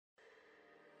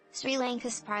Sri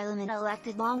Lanka's parliament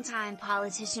elected long-time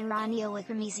politician Ranil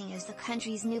Wickremesinghe as the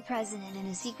country's new president in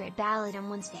a secret ballot on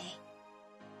Wednesday.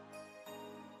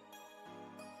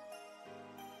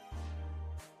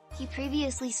 He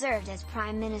previously served as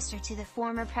Prime Minister to the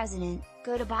former president,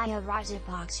 Gotabaya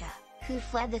Rajapaksa, who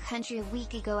fled the country a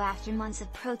week ago after months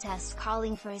of protests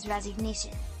calling for his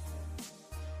resignation.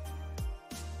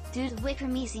 Due to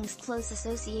Wickremesinghe's close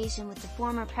association with the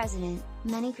former president,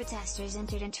 many protesters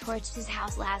entered and torched his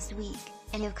house last week,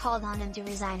 and have called on him to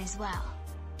resign as well.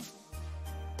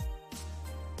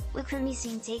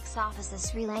 Wickremesinghe takes office as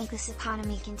Sri Lanka's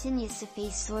economy continues to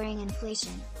face soaring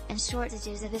inflation, and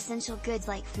shortages of essential goods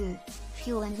like food,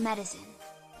 fuel and medicine.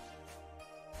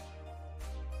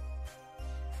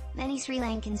 Many Sri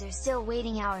Lankans are still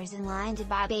waiting hours in line to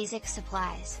buy basic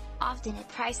supplies, often at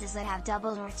prices that have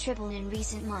doubled or tripled in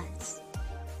recent months.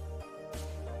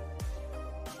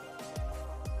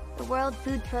 The World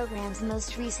Food Programme's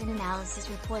most recent analysis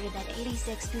reported that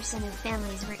 86% of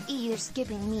families were either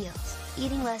skipping meals,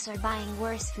 eating less or buying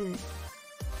worse food.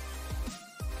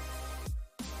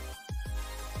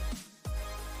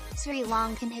 Sri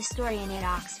Lankan historian at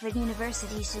Oxford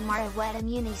University Shamara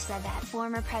Wettimuny said that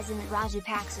former President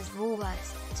Rajapaksa's rule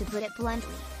was, to put it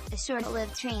bluntly, a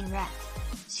short-lived train wreck.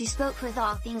 She spoke with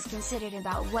all things considered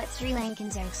about what Sri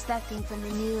Lankans are expecting from the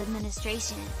new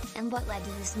administration, and what led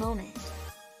to this moment.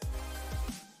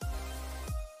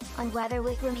 On whether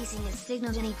Wickremesinghe has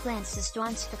signaled any plans to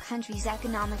staunch the country's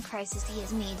economic crisis, he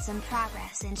has made some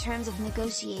progress in terms of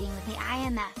negotiating with the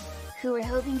IMF, who are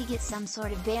hoping to get some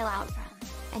sort of bailout from,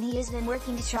 and he has been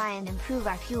working to try and improve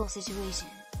our fuel situation.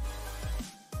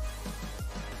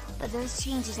 But those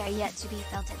changes are yet to be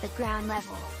felt at the ground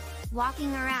level.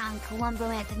 Walking around Colombo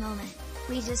at the moment,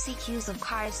 we just see queues of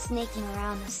cars snaking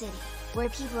around the city, where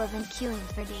people have been queuing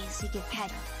for days to get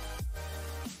petrol.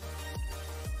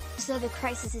 So the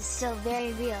crisis is still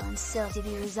very real and still to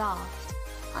be resolved.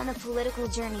 On the political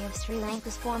journey of Sri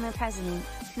Lanka's former president,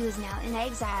 who is now in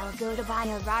exile,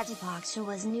 Gotabaya Rajapaksa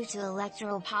was new to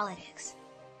electoral politics.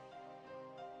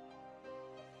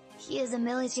 He has a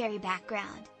military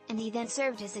background, and he then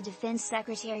served as a defense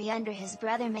secretary under his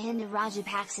brother Mahinda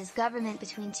Rajapaksa's government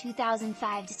between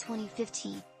 2005 to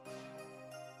 2015.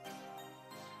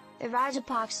 The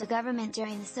Rajapaksa government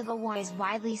during the civil war is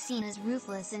widely seen as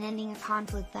ruthless in ending a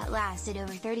conflict that lasted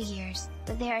over 30 years,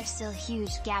 but there are still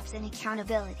huge gaps in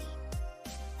accountability.